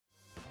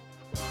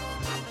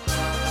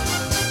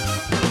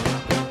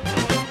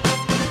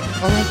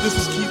This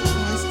is Keith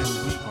Price, and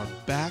we are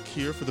back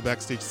here for the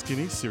Backstage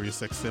Skinny,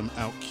 SiriusXM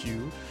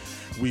OutQ.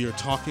 We are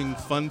talking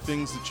fun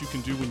things that you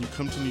can do when you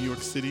come to New York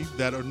City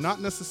that are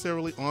not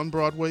necessarily on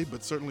Broadway,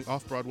 but certainly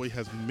off-Broadway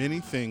has many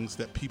things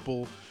that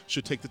people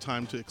should take the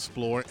time to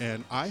explore.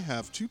 And I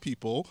have two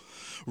people,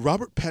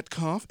 Robert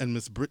Petkoff and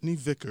Miss Brittany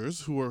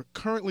Vicars, who are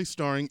currently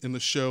starring in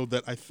the show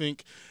that I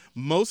think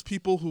most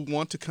people who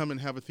want to come and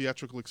have a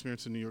theatrical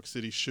experience in New York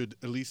City should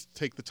at least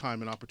take the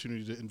time and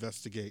opportunity to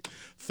investigate.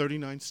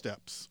 39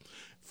 Steps.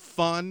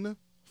 Fun.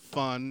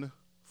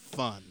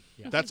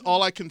 Yeah. That's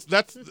all I can,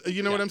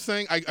 what I'm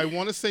saying? I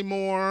want to say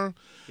more.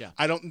 Yeah.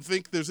 I don't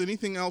think there's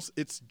anything else.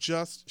 It's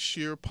just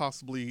sheer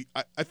possibly,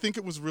 I think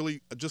it was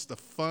really just a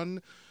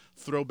fun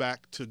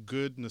throwback to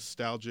good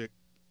nostalgic,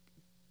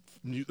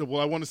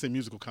 well, I want to say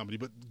musical comedy,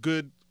 but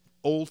good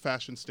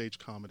old-fashioned stage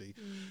comedy.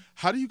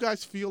 How do you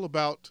guys feel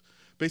about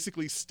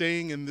basically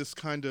staying in this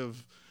kind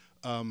of,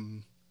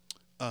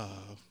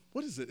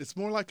 what is it? It's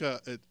more like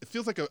it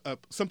feels like a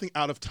something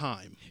out of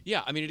time.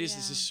 Yeah, I mean, it is.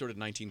 This is sort of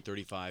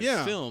 1935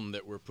 film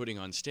that we're putting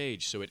on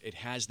stage, so it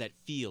has that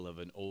feel of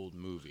an old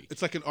movie.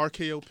 It's like an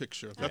RKO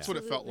picture. That's what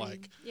it felt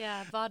like.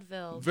 Yeah,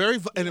 vaudeville. Very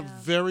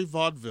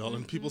vaudeville.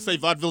 And people say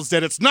vaudeville's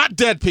dead. It's not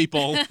dead,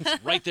 people.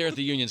 It's right there at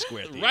the Union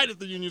Square Theater. Right at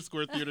the Union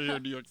Square Theater here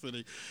in New York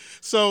City.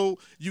 So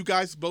you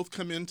guys both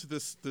come into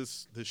this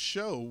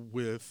show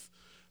with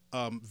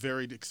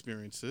varied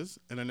experiences,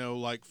 and I know,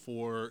 like,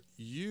 for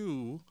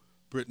you,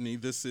 Brittany,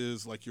 this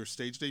is like your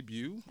stage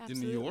debut in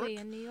New York? Absolutely,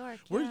 in New York.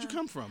 Where did you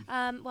come from?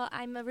 Well,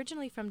 I'm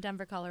originally from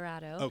Denver,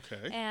 Colorado.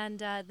 Okay. And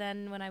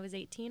then when I was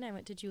 18, I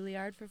went to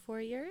Juilliard for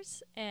 4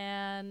 years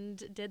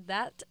and did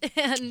that.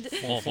 And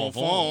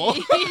Fall.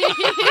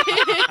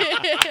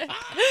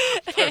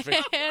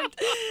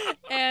 Perfect.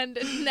 and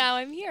now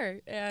I'm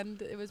here.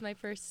 And it was my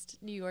first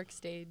New York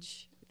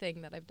stage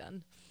thing that I've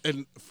done.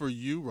 And for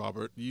you,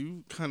 Robert,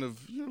 you're a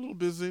little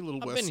busy, a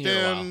little I've West been here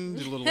a while. End,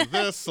 a little of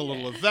this, a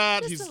little of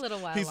that. Just a little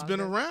while He's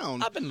been longer.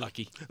 around. I've been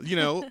lucky. You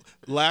know,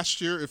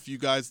 last year, if you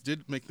guys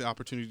did make the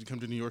opportunity to come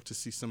to New York to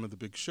see some of the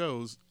big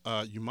shows,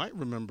 you might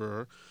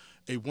remember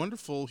a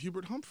wonderful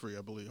Hubert Humphrey,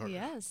 I believe.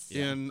 Yes.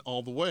 In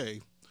All the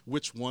Way,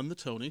 which won the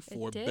Tony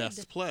for did.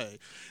 Best Play.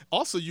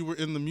 Also, you were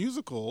in the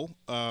musical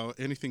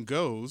Anything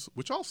Goes,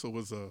 which also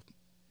was a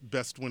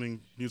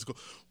Best-winning musical.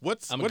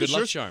 I'm a good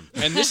luck charm,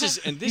 and this is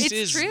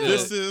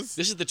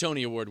the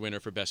Tony Award winner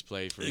for Best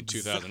Play for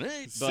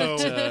 2008. So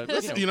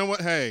but you know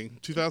what? Hey,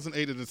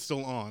 2008, it is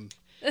still on.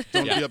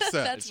 Don't be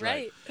upset. That's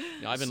right.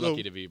 I've been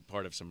lucky to be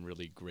part of some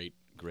really great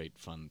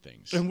fun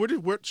things. And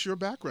what's your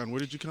background? Where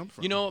did you come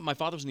from? You know, my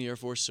father was in the Air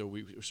Force, so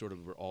we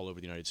were all over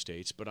the United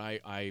States. But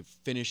I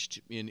finished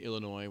in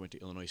Illinois, went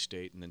to Illinois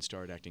State, and then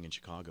started acting in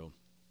Chicago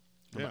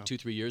for about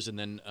 2-3 years, and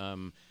then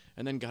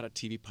got a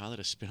TV pilot,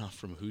 a spinoff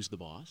from Who's the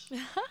Boss,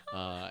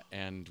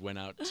 and went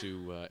out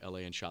to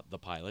L.A. and shot the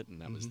pilot,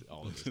 and that was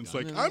all it was. It's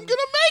like, I'm gonna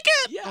make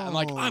it. Yeah, I'm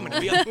like, I'm gonna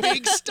be a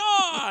big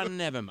star.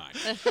 Never mind.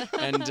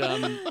 And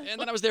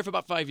then I was there for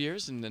about 5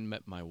 years, and then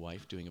met my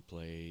wife doing a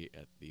play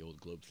at the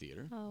Old Globe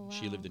Theater. Oh, wow.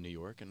 She lived in New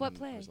York, and what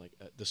play? I was like,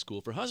 The School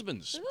for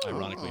Husbands, Ooh,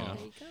 ironically enough.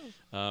 There you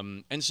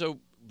go. And so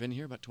been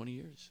here about 20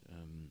 years.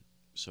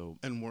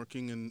 And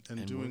working and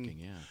doing. Working,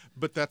 yeah.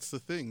 But that's the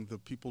thing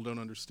that people don't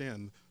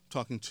understand.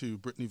 Talking to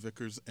Brittany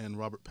Vicars and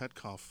Robert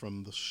Petkoff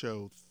from the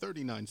show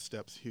 39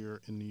 Steps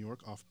here in New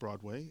York off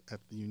Broadway at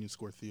the Union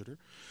Square Theater.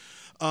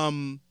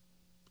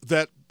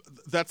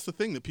 That's the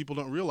thing that people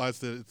don't realize,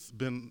 that it's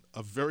been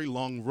a very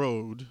long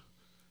road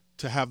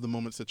to have the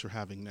moments that you're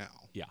having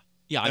now. Yeah.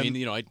 Yeah, I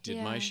mean, I did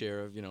my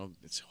share of,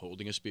 it's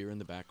holding a spear in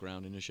the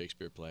background in a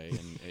Shakespeare play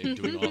and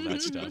doing all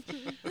that stuff.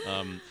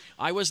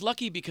 I was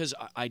lucky because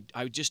I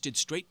just did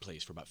straight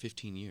plays for about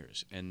 15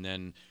 years. And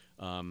then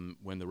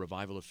when the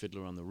revival of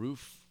Fiddler on the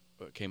Roof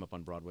came up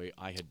on Broadway,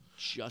 I had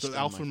just... The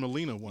Alfred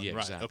Molina one, yeah,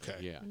 right? Exactly,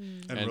 okay. Yeah.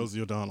 And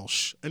Rosie O'Donnell.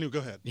 Shh. Anyway, go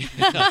ahead.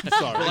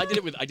 Sorry. Well,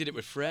 I did it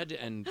with Fred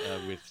and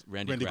with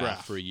Randy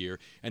Graff for a year,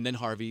 and then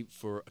Harvey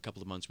for a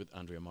couple of months with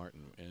Andrea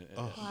Martin.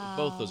 Wow.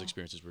 Both those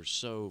experiences were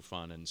so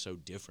fun and so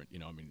different. I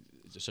mean,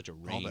 it's such a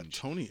range. All that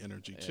Tony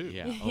energy too.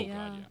 Yeah. Oh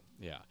God.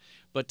 Yeah.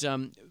 But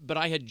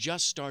I had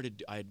just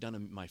started. I had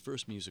done my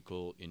first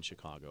musical in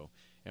Chicago,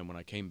 and when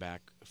I came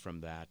back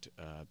from that,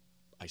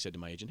 I said to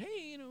my agent,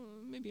 "Hey,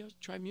 maybe I'll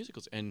try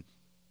musicals."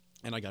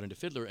 And I got into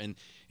Fiddler, and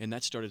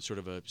that started sort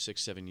of a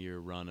 6-7 year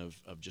run of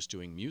just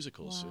doing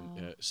musicals. Wow.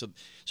 And, so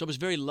I was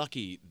very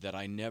lucky that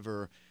I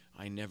never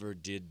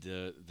did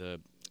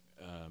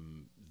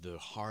the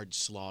hard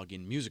slog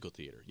in musical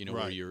theater,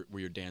 right.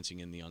 where you're dancing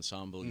in the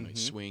ensemble, you might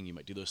swing, you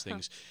might do those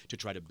things to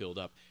try to build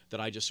up.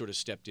 That I just sort of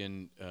stepped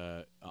in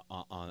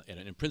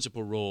in a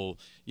principal role,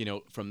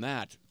 from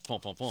that.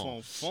 But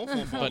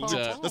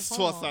let's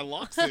toss our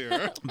locks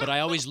here. But I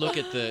always look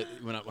at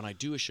when I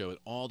do a show at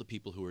all the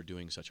people who are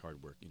doing such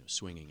hard work,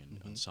 swinging and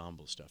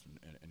ensemble stuff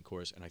and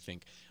chorus, and I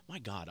think, my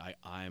God,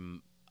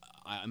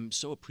 I'm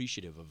so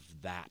appreciative of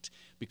that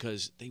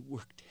because they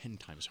work 10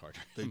 times harder.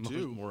 They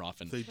do. More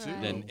often They do.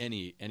 than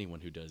anyone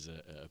who does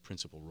a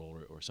principal role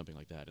or something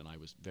like that. And I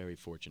was very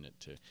fortunate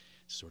to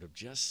sort of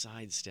just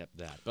sidestep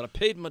that. But I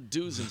paid my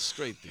dues in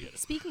straight theater.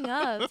 Speaking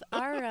of,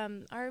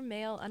 our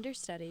male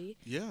understudy,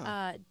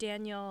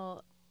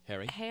 Daniel...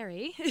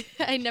 Harry.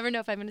 I never know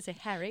if I'm going to say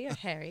Harry or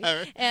Harry.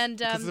 And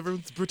because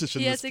everyone's British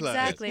in yes, this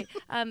class. exactly.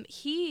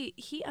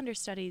 He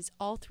understudies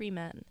all three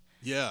men.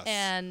 Yes.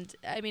 And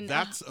I mean,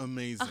 that's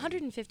amazing.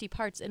 150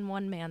 parts in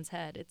one man's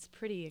head. It's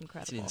pretty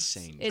incredible. It's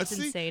insane. It's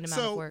insane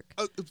amount of work.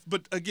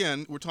 But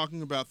again, we're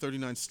talking about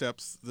 39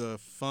 Steps, the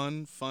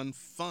fun,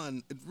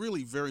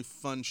 really very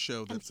fun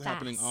show that's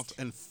happening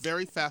and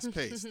very fast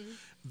paced.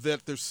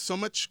 That there's so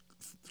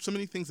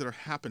many things that are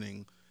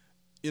happening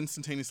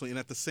instantaneously, and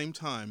at the same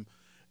time.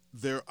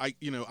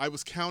 I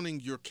was counting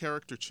your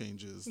character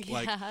changes,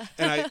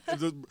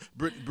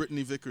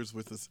 Brittany Vicars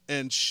with us,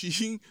 and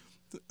she,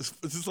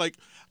 this is like,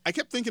 I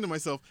kept thinking to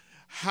myself,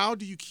 how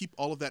do you keep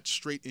all of that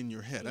straight in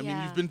your head? I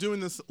mean, you've been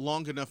doing this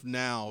long enough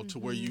now to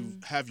where you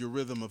have your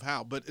rhythm of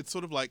how, but it's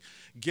sort of like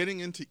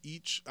getting into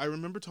each. I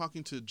remember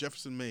talking to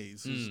Jefferson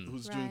Mays,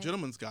 who's doing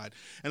Gentleman's Guide,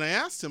 and I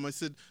asked him, I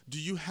said, do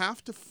you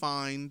have to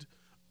find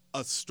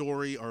a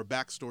story or a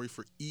backstory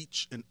for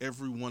each and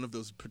every one of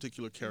those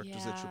particular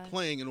characters that you're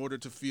playing in order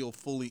to feel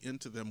fully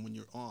into them when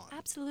you're on?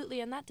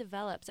 Absolutely, and that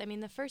develops. I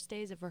mean, the first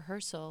days of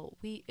rehearsal,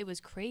 it was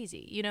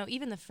crazy. You know,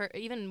 even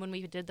when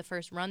we did the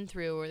first run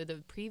through or the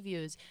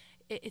previews,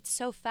 it's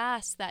so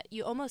fast that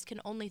you almost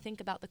can only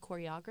think about the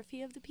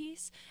choreography of the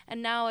piece.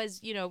 And now,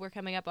 as you know, we're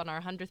coming up on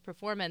our 100th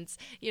performance.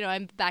 You know,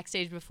 I'm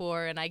backstage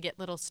before, and I get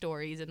little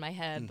stories in my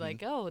head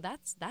like, "Oh,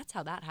 that's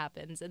how that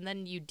happens." And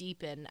then you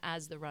deepen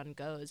as the run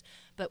goes.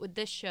 But with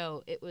this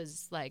show, it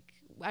was like,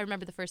 I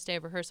remember the first day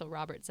of rehearsal.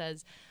 Robert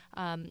says,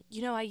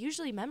 "You know, I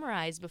usually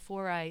memorize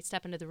before I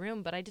step into the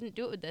room, but I didn't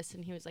do it with this."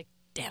 And he was like,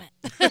 damn it.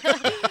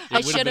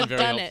 I should have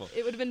done it.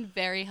 It would have been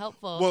very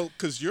helpful. Well,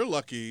 because you're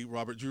lucky,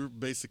 Robert, you're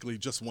basically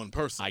just one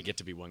person. I get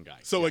to be one guy.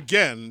 So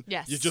again,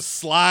 you're just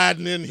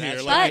sliding in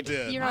here like I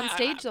did. You're on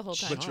stage the whole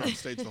time. But you're on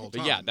stage the whole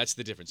time. But yeah, that's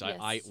the difference.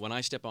 Yes. When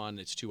I step on,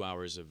 it's 2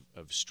 hours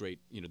of straight,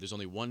 there's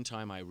only one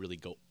time I really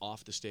go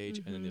off the stage,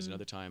 and then there's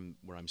another time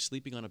where I'm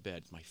sleeping on a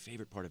bed. My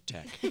favorite part of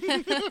tech. I'm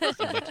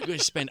like, you're going to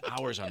spend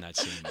hours on that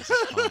scene. This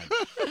is fine.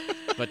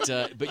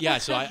 But yeah,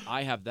 so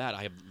I have that.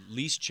 I have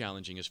least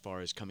challenging as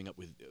far as coming up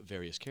with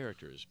various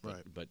characters.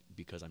 But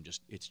because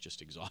it's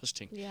just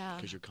exhausting. Yeah.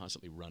 Because you're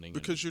constantly running.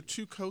 Because you're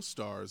two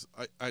co-stars.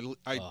 I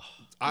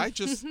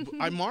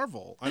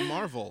marvel.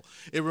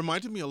 It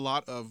reminded me a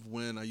lot of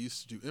when I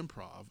used to do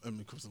improv. I mean,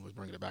 of course, I'm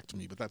bringing it back to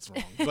me, but that's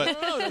wrong. But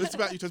it's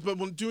about you. But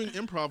when doing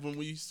improv, when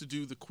we used to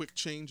do the quick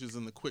changes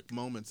and the quick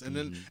moments, and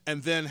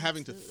then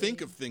having to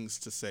think of things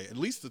to say, at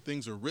least the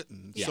things are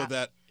written so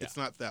that it's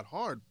not that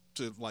hard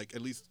to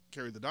at least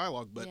carry the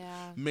dialogue, but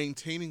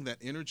maintaining that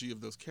energy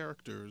of those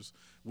characters,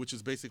 which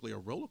is basically a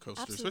roller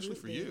coaster, especially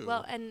for you.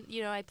 Well, and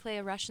I play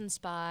a Russian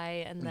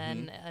spy, and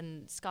then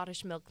a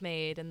Scottish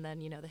milkmaid, and then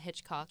the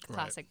Hitchcock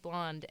classic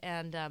blonde.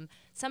 And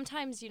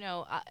sometimes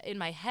in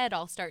my head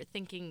I'll start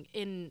thinking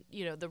in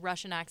the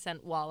Russian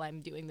accent while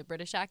I'm doing the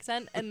British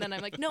accent, and then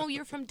I'm like, no,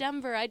 you're from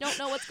Denver. I don't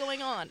know what's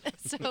going on.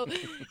 So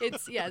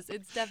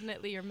it's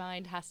definitely your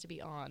mind has to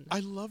be on. I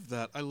love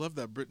that.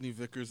 Brittany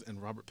Vicars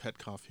and Robert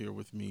Petkoff here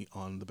with me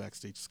on the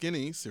Backstage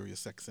Skinny,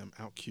 Sirius XM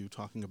OutQ,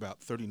 talking about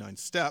 39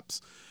 Steps,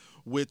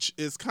 which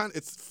is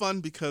it's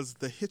fun because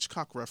the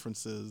Hitchcock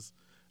references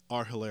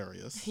are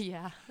hilarious.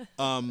 Yeah.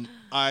 For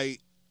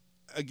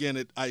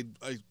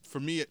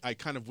me, I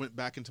kind of went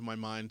back into my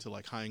mind to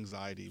High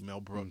Anxiety,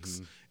 Mel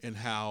Brooks, and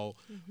how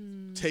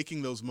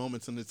taking those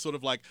moments, and it's sort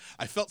of like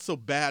I felt so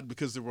bad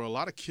because there were a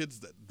lot of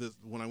kids that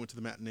when I went to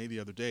the matinee the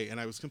other day, and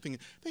I was thinking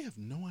they have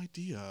no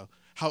idea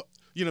how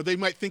they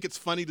might think it's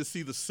funny to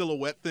see the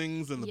silhouette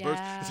things and the birds.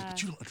 It's like,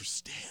 but you don't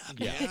understand,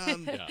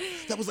 man.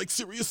 That was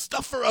serious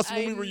stuff for us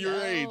when we were your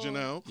age,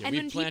 Yeah,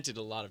 we planted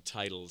a lot of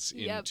titles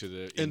into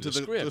the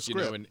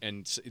script,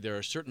 and there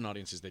are certain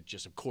audiences that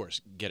just, of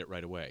course, get it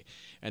right away,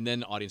 and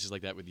then audiences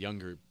like that with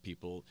younger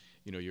people.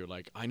 You're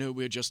like, I know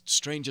we're just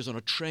strangers on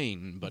a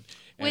train, but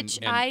which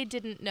I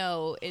didn't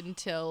know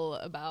until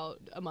about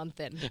a month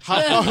in.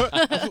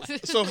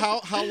 So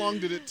how long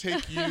did it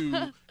take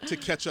you to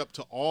catch up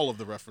to all of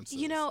the references?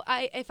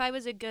 If I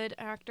was a good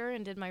actor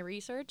and did my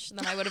research,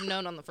 then I would have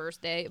known on the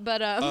first day.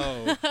 But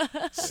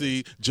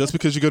see, just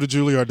because you go to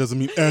Juilliard doesn't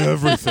mean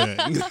everything.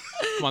 Come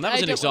on, that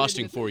was an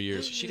exhausting 4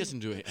 years. She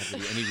doesn't have to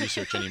do any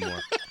research anymore.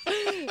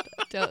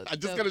 I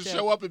just got to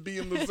show up and be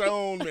in the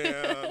zone,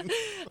 man.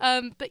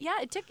 But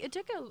yeah, it took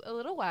a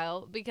little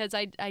while because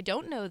I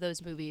don't know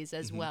those movies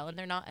as well, and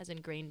they're not as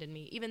ingrained in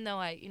me. Even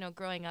though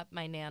growing up,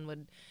 my nan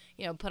would,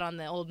 put on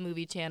the old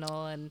movie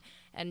channel,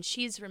 and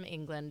she's from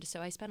England,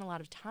 so I spent a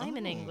lot of time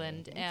in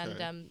England. Okay.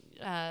 And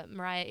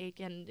Mariah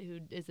Aiken,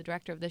 who is the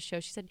director of this show,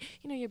 she said,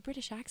 your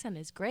British accent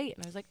is great.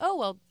 And I was like, oh,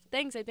 well,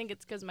 thanks. I think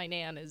it's because my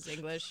nan is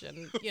English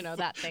and,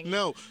 that thing.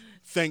 No,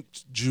 thank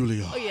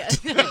Julia. Oh, yeah.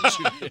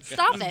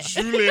 Stop it.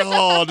 Julia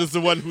Hall is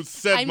the one who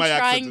said my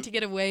accent. I'm trying to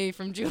get away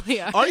from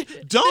Julia.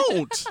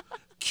 Don't.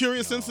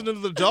 Curious Incident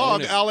of the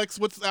Dog. Alex,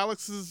 what's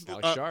Alex's?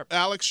 Alex Sharp.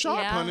 Alex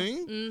Sharp, Yeah.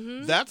 honey.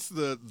 Mm-hmm. That He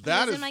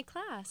was is in my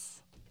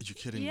class. Are you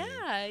kidding me?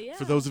 Yeah.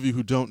 For those of you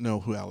who don't know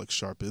who Alex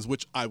Sharp is,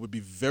 which I would be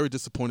very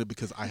disappointed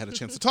because I had a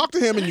chance to talk to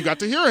him and you got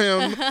to hear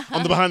him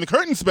on the Behind the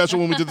Curtain special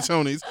when we did the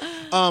Tonys.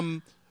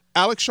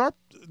 Alex Sharp,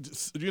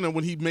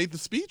 when he made the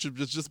speech, it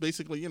was just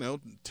basically,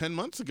 10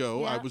 months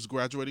ago, I was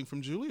graduating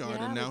from Juilliard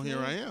and now here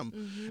I am.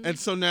 Mm-hmm. And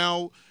so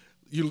now,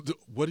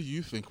 what do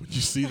you think when you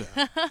see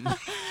that?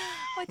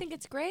 I think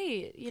it's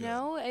great.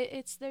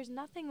 There's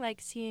nothing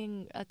like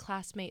seeing a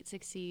classmate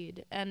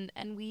succeed, and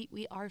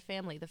we are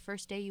family. The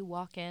first day you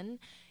walk in,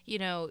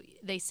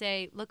 they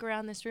say, look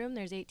around this room.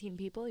 There's 18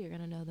 people. You're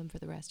gonna know them for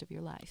the rest of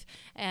your life,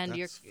 and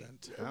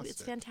fantastic.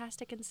 It's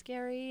fantastic and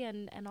scary,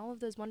 and all of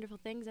those wonderful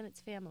things, and it's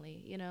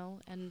family.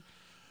 And.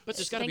 But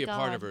there's got to be a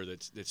part of her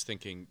that's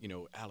thinking,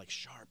 Alex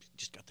Sharp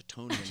just got the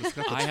Tony.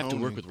 I have to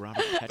work with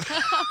Robert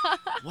Petkoff.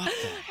 What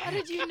the heck? How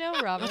did you know,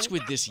 Robert? What's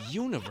with this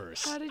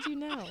universe? How did you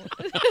know?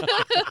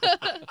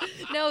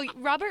 No,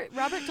 Robert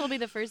told me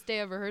the first day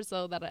of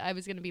rehearsal that I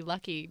was going to be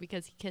lucky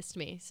because he kissed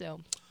me.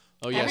 So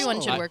yes. Everyone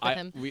should work with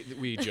him.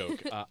 We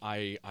joke.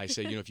 I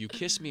say, if you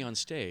kiss me on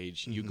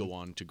stage, you go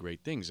on to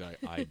great things.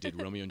 I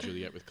did Romeo and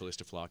Juliet with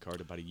Callista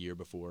Flockhart about a year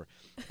before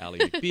Ally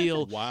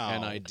McBeal. Wow.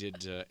 And I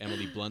did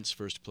Emily Blunt's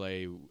first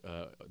play,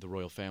 The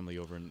Royal Family,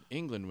 over in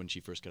England when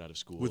she first got out of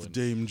school. With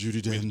Dame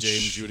Judi Dench. With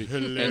Dame Judy.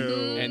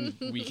 Hello. And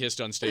we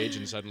kissed on stage,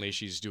 and suddenly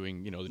she's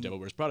doing, The Devil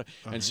Wears Prada.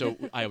 And so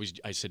I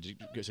said,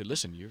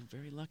 listen, you're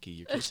very lucky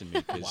you're kissing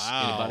me because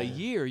in about a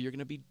year you're going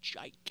to be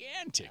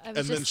gigantic. And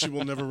then she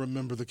will never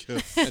remember the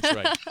kiss. That's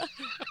right.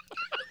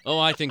 Oh,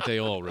 I think they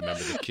all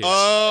remember the kiss.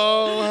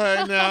 Oh,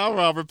 hey now,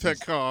 Robert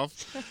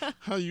Petkoff.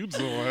 How you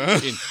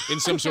doing? In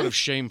some sort of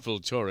shameful,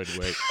 torrid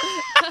way.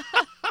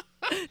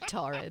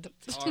 Torrid.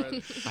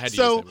 I had to use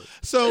that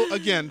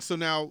word. So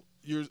now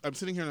I'm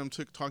sitting here and I'm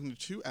talking to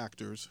two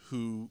actors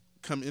who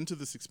come into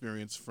this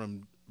experience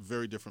from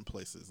very different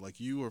places. Like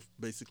you are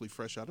basically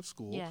fresh out of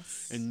school.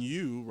 Yes. And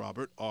you,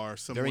 Robert, are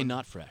someone... Very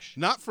not fresh.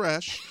 Not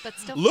fresh. But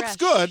still Looks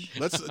fresh. good.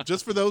 Let's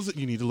just for those that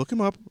you need to look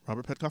him up,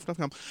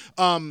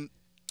 robertpetkoff.com.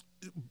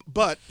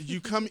 But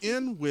you come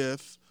in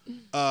with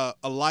a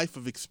life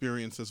of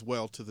experience as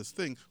well to this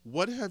thing.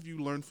 What have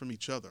you learned from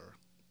each other?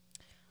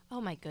 Oh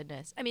my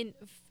goodness. I mean,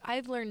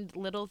 I've learned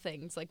little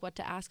things like what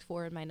to ask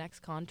for in my next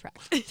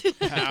contract.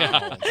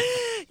 How?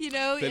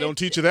 They don't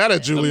teach you that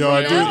at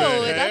Juilliard, do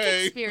No, they? that's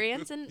Hey.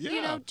 experience. And,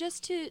 Yeah.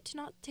 just to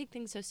not take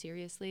things so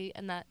seriously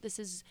and that this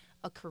is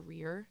a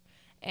career.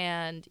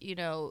 And,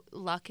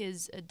 luck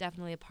is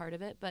definitely a part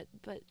of it. But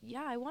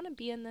yeah, I want to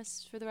be in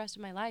this for the rest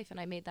of my life. And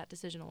I made that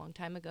decision a long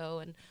time ago.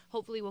 And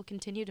hopefully we'll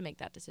continue to make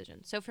that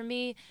decision. So for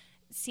me,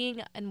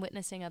 seeing and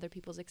witnessing other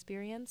people's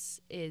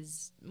experience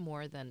is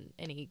more than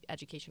any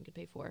education could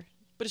pay for.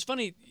 But it's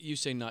funny you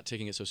say not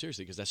taking it so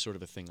seriously because that's sort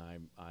of a thing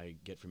I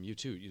get from you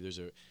too.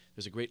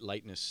 There's a great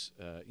lightness,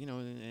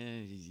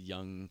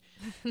 young,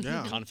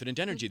 confident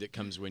energy that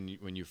comes when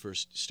you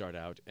first start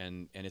out,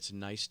 and it's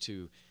nice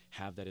to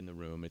have that in the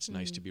room. It's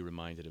nice to be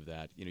reminded of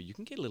that. You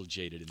can get a little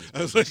jaded in this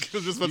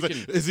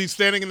business. Is he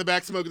standing in the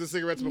back smoking the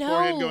cigarettes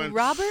beforehand No, going...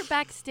 Robert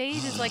backstage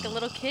is like a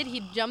little kid.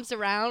 He jumps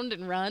around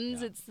and runs.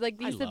 Yeah. It's like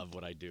I love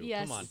what I do.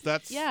 Yes. Come on.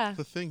 That's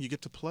the thing. You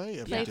get to play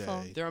every day.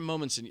 Playful. There are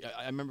moments, and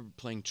I remember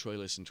playing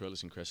Troilus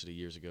and Cressida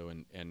years ago,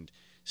 and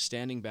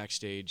standing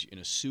backstage in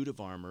a suit of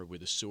armor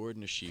with a sword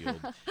and a shield,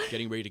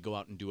 getting ready to go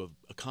out and do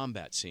a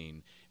combat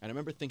scene. And I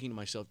remember thinking to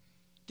myself,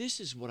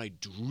 this is what I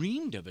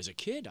dreamed of as a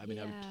kid. I mean,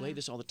 I would play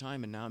this all the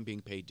time, and now I'm being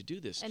paid to do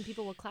this. And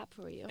people will clap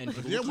for you. And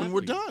people Yeah, will clap when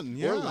we're for you. done,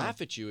 yeah. Or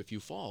laugh at you if you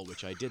fall,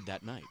 which I did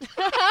that night.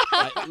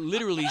 I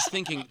literally is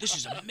thinking, this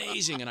is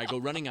amazing, and I go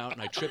running out,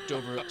 and I tripped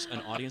over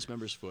an audience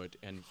member's foot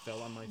and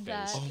fell on my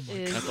face. That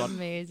is And I thought,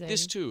 amazing.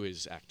 this too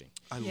is acting.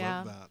 I Yeah.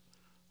 love that.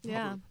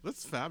 Yeah. Robert,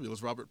 that's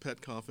fabulous. Robert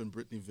Petkoff and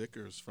Brittany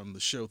Vicars from the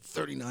show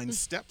 39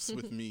 Steps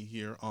with me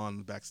here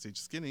on Backstage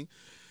Skinny.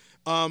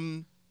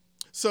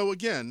 So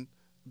again,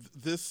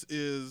 this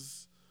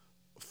is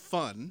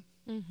fun.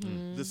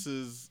 Mm-hmm. This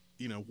is,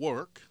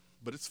 work,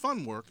 but it's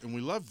fun work, and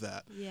we love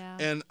that. Yeah.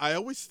 And I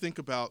always think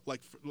about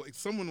like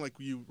someone like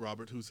you,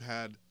 Robert, who's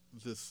had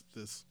this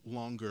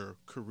longer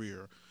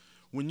career.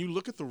 When you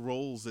look at the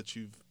roles that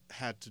you've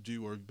had to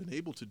do or been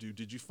able to do,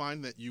 did you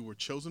find that you were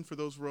chosen for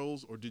those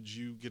roles, or did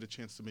you get a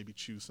chance to maybe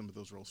choose some of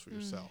those roles for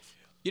yourself?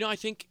 I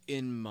think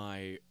in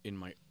my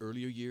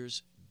earlier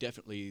years,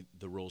 definitely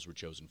the roles were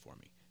chosen for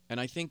me. And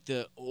I think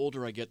the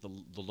older I get,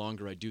 the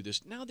longer I do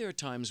this. Now there are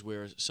times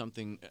where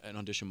an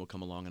audition will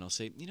come along, and I'll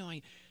say,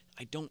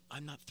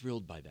 I'm not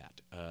thrilled by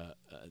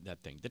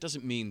that thing. That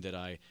doesn't mean that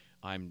I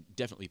I'm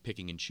definitely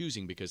picking and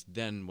choosing, because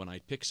then when I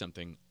pick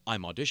something,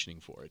 I'm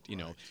auditioning for it. You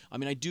know, I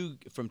mean, I do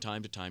from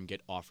time to time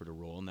get offered a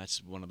role, and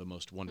that's one of the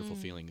most wonderful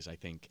feelings, I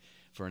think,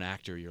 for an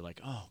actor. You're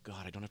like, oh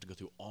God, I don't have to go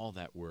through all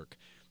that work.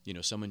 You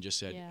know, someone just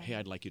said, hey,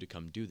 I'd like you to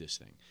come do this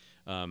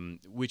thing,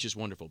 which is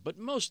wonderful. But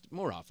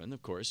more often,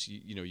 of course,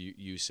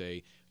 you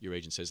say, your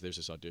agent says there's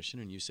this audition,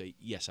 and you say,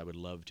 yes, I would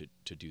love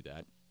to do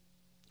that.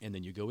 And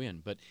then you go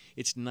in. But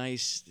it's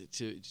nice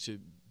to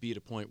be at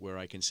a point where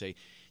I can say,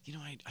 you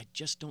know, I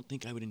just don't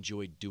think I would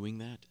enjoy doing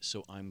that,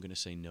 so I'm going to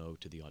say no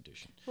to the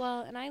audition.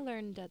 Well, and I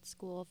learned at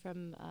school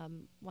from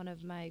one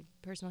of my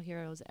personal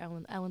heroes,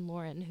 Ellen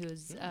Lauren,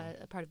 who's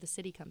a part of the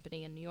City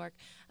Company in New York.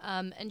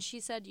 And she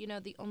said, you know,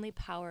 the only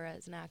power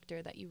as an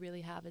actor that you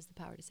really have is the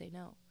power to say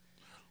no.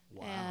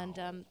 Wow.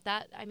 And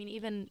that, I mean,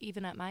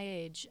 even at my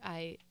age,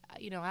 I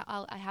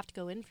have to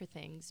go in for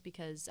things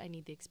because I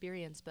need the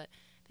experience. But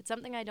if it's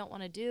something I don't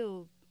want to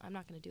do, I'm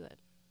not going to do it.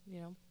 You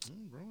know.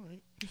 All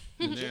right.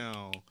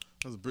 Now,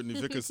 that was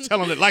Brittany Vicars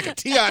telling it like a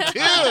T.I.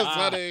 Tears,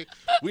 honey.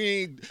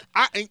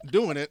 I ain't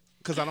doing it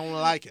because I don't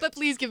like it. But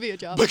please give me a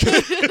job. But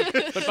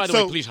by the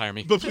way, please hire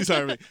me. But please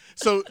hire me.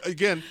 So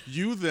again,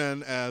 you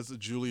then, as a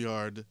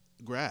Juilliard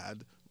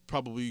grad,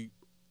 probably.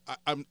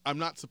 I'm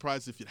not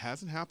surprised if it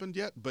hasn't happened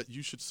yet, but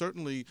you should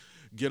certainly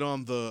get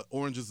on the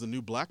Orange is the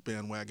New Black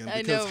bandwagon,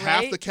 because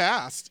half the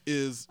cast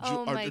is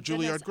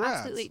Juilliard grads.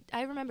 Absolutely.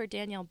 I remember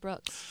Danielle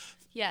Brooks.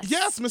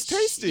 Yes, Miss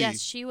Tasty.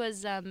 Yes, she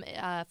was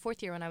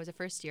fourth year when I was a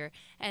first year,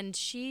 and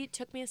she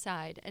took me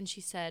aside and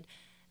she said,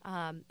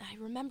 I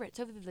remember it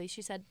so vividly,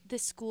 she said,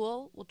 this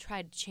school will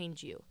try to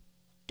change you.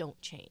 Don't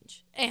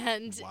change.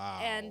 And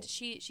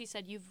she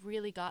said, you've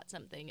really got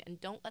something, and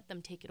don't let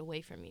them take it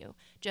away from you.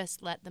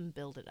 Just let them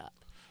build it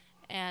up.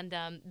 And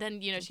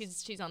then, you know,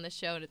 she's on this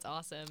show, and it's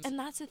awesome. And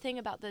that's the thing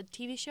about the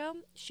TV show.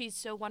 She's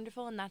so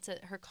wonderful, and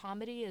her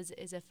comedy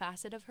is a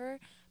facet of her,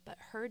 but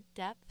her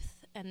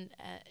depth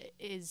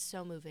is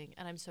so moving,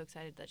 and I'm so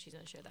excited that she's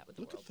going to share that with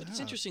the world. But it's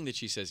interesting that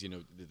she says, you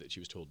know, that she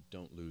was told,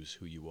 don't lose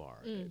who you are,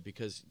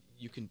 because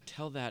you can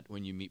tell that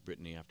when you meet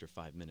Brittany after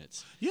 5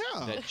 minutes. Yeah.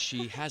 That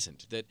she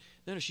hasn't. That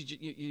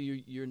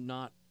you're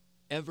not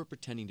ever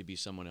pretending to be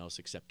someone else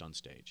except on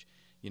stage.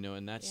 You know,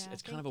 and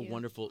it's kind of a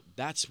wonderful,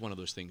 that's one of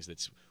those things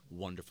that's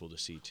wonderful to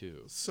see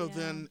too. So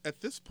then at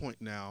this point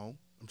now,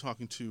 I'm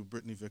talking to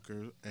Brittany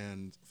Vicars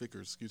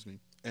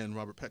and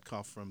Robert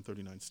Petkoff from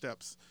 39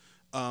 Steps.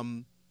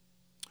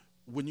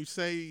 When you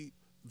say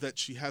that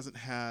she hasn't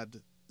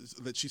had,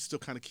 that she still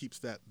kind of keeps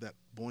that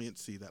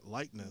buoyancy, that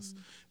lightness,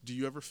 do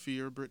you ever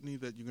fear, Brittany,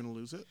 that you're going to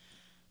lose it?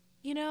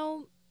 You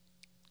know,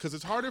 because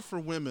it's harder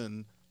for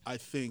women, I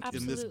think,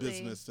 in this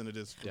business than it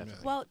is for men.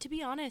 Well, to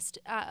be honest,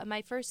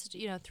 my first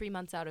 3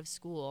 months out of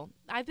school,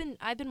 I've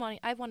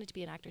wanted to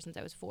be an actor since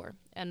I was 4,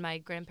 and my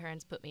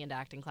grandparents put me into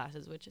acting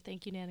classes. Which,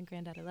 thank you, Nan and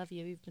Granddad, I love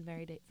you. We've been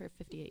married for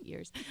 58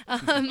 years.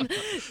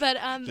 But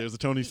there's a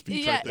Tony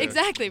speech right there.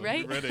 Exactly,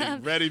 right.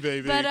 Ready,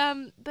 baby.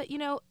 But you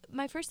know,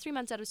 my first 3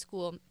 months out of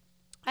school,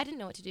 I didn't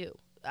know what to do.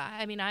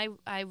 I mean,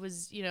 I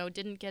was,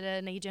 didn't get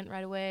an agent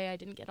right away. I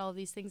didn't get all of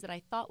these things that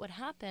I thought would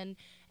happen.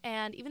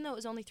 And even though it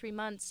was only 3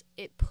 months,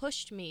 it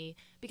pushed me,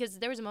 because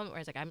there was a moment where I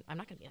was like, I'm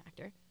not going to be an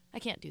actor. I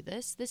can't do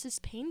this. This is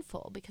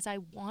painful because I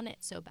want it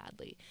so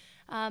badly.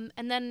 And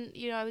then,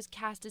 I was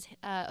cast as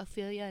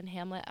Ophelia in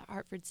Hamlet at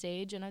Hartford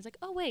Stage. And I was like,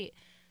 oh, wait,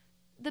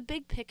 the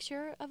big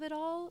picture of it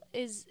all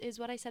is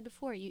what I said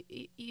before. You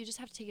just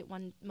have to take it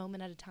one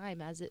moment at a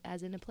time, as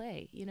in a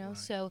play,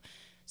 Right.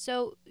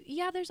 So,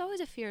 yeah, there's always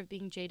a fear of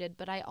being jaded,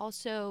 but I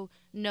also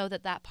know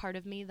that part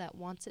of me that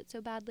wants it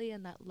so badly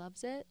and that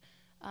loves it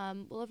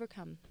will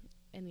overcome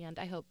in the end,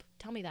 I hope.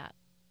 Tell me that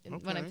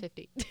when I'm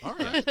 50. All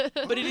right.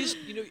 But it is,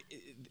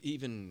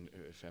 even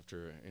if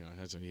after,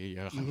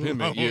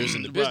 years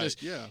in the business,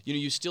 right,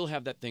 you still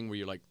have that thing where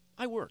you're like,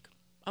 I'm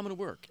going to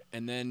work.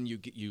 And then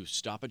you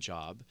stop a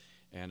job,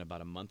 and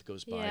about a month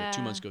goes by, or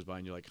 2 months goes by,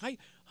 and you're like,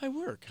 I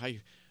work.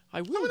 I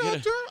will get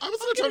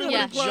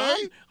another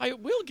job. I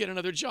will get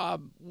another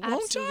job,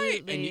 won't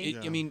I?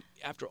 And I mean,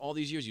 after all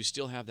these years, you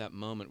still have that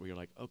moment where you're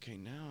like, okay,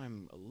 now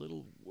I'm a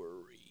little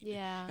worried.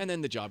 Yeah. And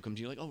then the job comes, and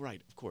you're like, oh,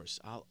 right, of course,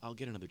 I'll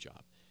get another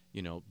job.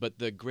 But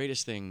the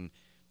greatest thing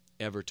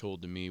ever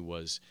told to me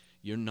was,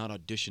 you're not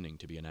auditioning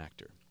to be an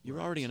actor.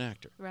 You're already an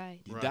actor. Right.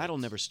 That'll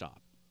never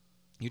stop.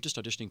 You're just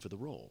auditioning for the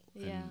role.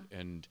 Yeah.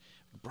 And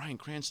Bryan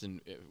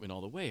Cranston went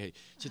all the way.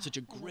 Said such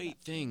a great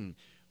thing,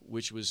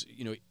 which was,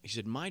 he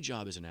said, my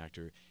job as an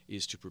actor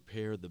is to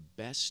prepare the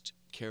best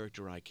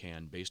character I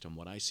can based on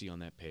what I see on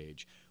that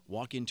page,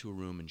 walk into a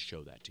room and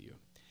show that to you.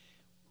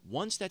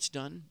 Once that's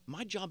done,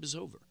 my job is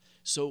over.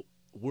 So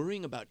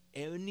worrying about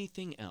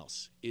anything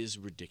else is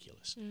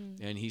ridiculous.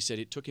 And he said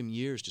it took him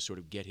years to sort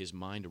of get his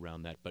mind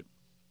around that, but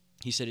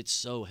he said it's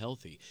so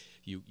healthy.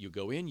 You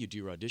go in, you do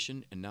your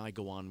audition, and now I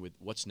go on with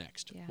what's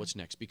next. Yeah. What's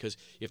next? Because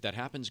if that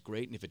happens,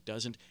 great, and if it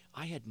doesn't,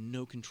 I had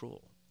no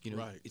control.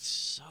 Right. It's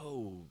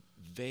so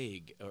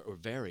vague or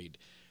varied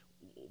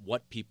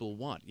what people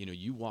want. You know,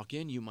 you walk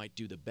in, you might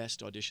do the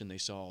best audition they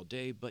saw all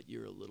day, but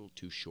you're a little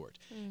too short.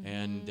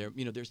 And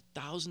there's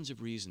thousands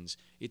of reasons.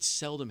 It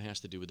seldom has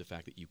to do with the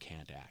fact that you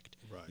can't act.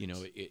 Right. You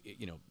know,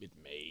 it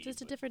may.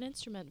 Just a different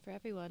instrument for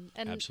everyone.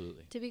 And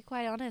Absolutely. to be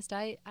quite honest,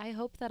 I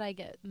hope that I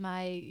get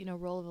my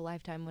role of a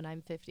lifetime when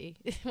I'm 50,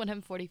 when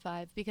I'm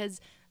 45, because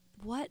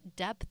what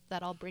depth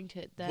that I'll bring to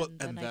it then.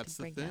 And I that's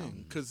can the bring now.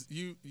 thing, because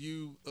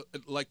you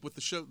like with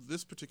the show,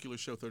 this particular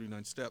show,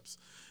 39 Steps,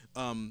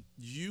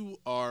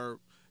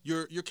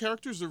 your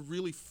characters are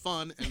really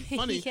fun and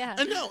funny. Yeah.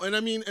 And I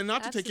mean, and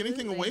not to take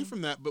anything away Absolutely.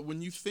 from that, but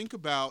when you think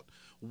about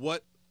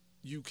what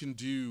you can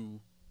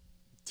do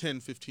 10,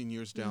 15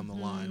 years down the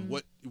line,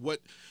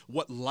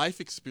 what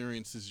life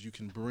experiences you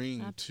can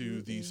bring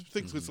to these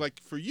things. It's like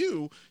for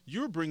you,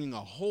 you're bringing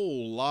a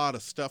whole lot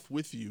of stuff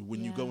with you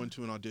when you go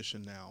into an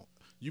audition now.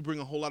 You bring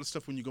a whole lot of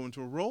stuff when you go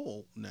into a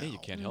role now. Yeah, you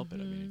can't help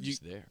it. I mean, it's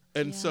just there.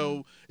 And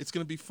so it's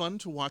going to be fun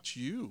to watch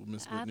you,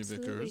 Miss Brittany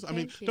Absolutely, Vicars. I thank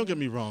mean, you. don't get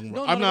me wrong.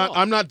 No, I'm not at all.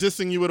 I'm not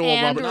dissing you at all,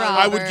 And Robert.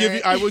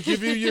 Robert. I would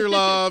give you your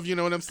love. You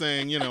know what I'm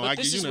saying? You know,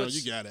 This is what's-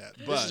 you got it.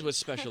 This But is what's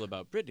special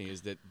about Brittany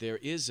is that there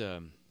is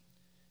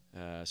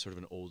sort of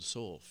an old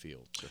soul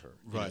feel to her.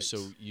 You know, Right.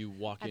 so you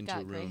walk I've into a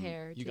got gray room.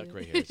 hair, You got too.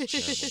 gray hair.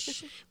 It's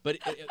terrible.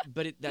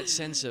 But that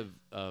sense of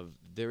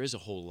there is a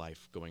whole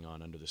life going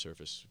on under the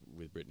surface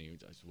with Brittany.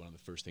 That's one of the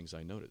first things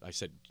I noticed. I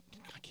said,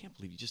 I can't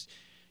believe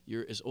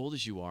you're as old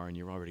as you are, and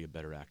you're already a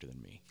better actor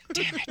than me.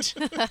 Damn it!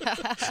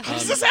 How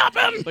does this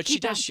happen? But she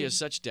Keep does. She acting. has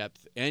such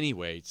depth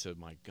anyway. So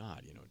my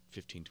God,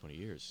 15, 20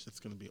 years. it's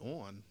going to be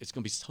on. It's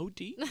going to be so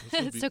deep.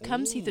 gonna be So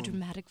come see the on.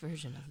 dramatic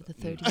version of the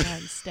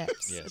 39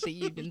 steps Yes. at the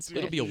Union Square.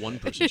 It'll be a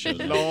one-person show.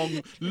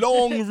 then.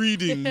 long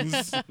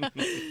readings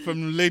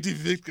from Lady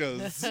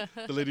Vicars,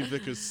 the Lady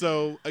Vicars.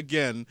 So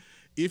again,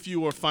 if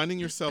you are finding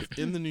yourself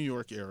in the New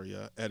York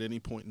area at any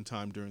point in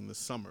time during the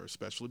summer,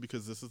 especially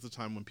because this is the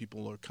time when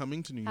people are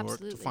coming to New York to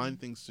Absolutely. find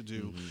things to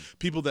do,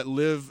 people that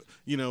live,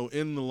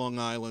 in the Long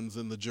Islands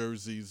and the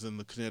Jerseys and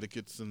the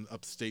Connecticut's and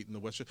upstate and the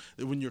West,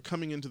 when you're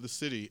coming into the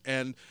city.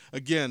 And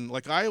again,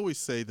 like I always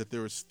say that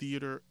there is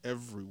theater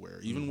everywhere,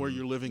 even where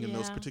you're living in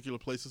those Yeah. particular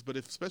places. But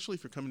especially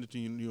if you're coming to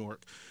New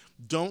York,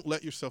 don't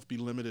let yourself be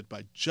limited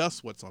by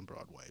just what's on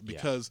Broadway,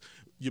 because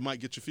you might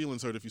get your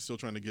feelings hurt if you're still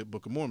trying to get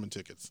Book of Mormon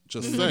tickets.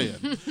 Just saying.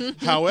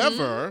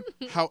 However,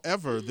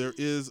 there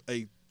is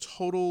a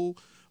total.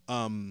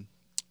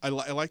 I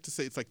like to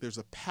say it's like there's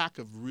a pack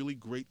of really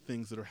great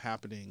things that are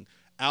happening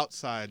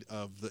outside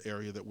of the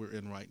area that we're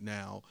in right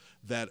now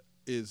that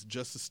is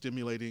just as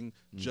stimulating,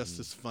 just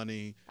as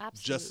funny,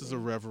 just as Absolutely.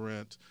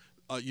 irreverent.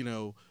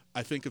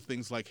 I think of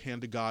things like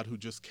Hand to God, who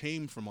just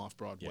came from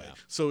off-Broadway. Yeah.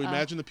 So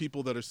imagine the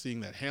people that are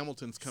seeing that.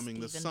 Hamilton's coming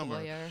this Stephen summer.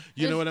 Boyer.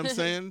 You know what I'm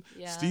saying?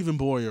 Yeah. Stephen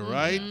Boyer,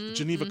 right?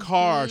 Geneva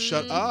Carr,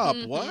 shut up.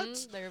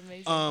 What? They're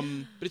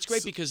amazing. But it's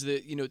great because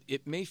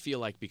it may feel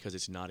like because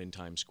it's not in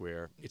Times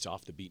Square, it's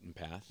off the beaten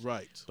path.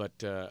 Right.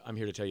 But I'm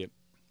here to tell you,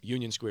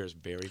 Union Square is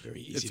very, very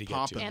easy It's to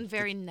poppin'. get to. And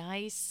very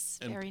nice.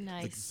 Very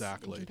nice.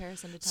 Exactly. In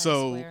comparison to Times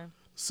So Square.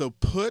 So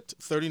put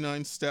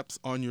 39 Steps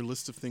on your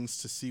list of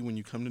things to see when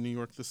you come to New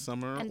York this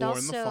summer And or also,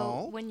 in the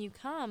fall. when you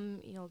come,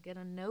 you'll get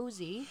a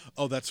nosy.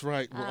 Oh, that's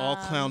right. We're all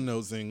clown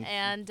nosing.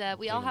 And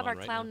we all them have our on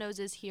right clown now.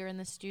 noses here in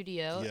the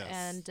studio. Yes.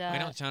 And I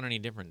don't sound any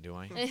different, do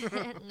I?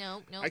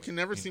 no. I can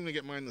never seem to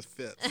get mine to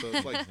fit. So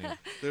it's like,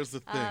 there's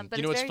the thing. But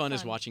You know it's what's very fun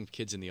is watching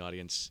kids in the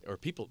audience, or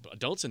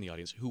adults in the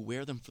audience, who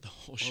wear them for the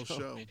whole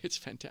show. It's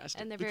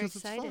fantastic. And they're very Because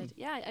it's fun. excited.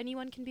 Yeah,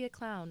 anyone can be a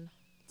clown.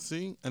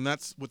 See? And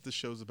that's what this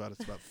show's about.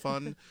 It's about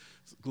fun,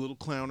 it's a little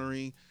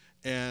clownery,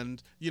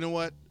 and you know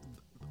what?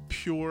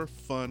 Pure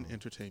fun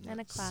entertainment. And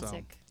a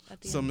classic.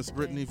 at the So end of Miss the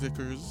Brittany day.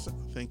 Vicars,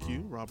 thank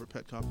you. Robert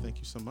Petkoff, thank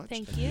you so much.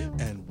 Thank you.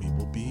 And we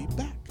will be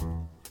back.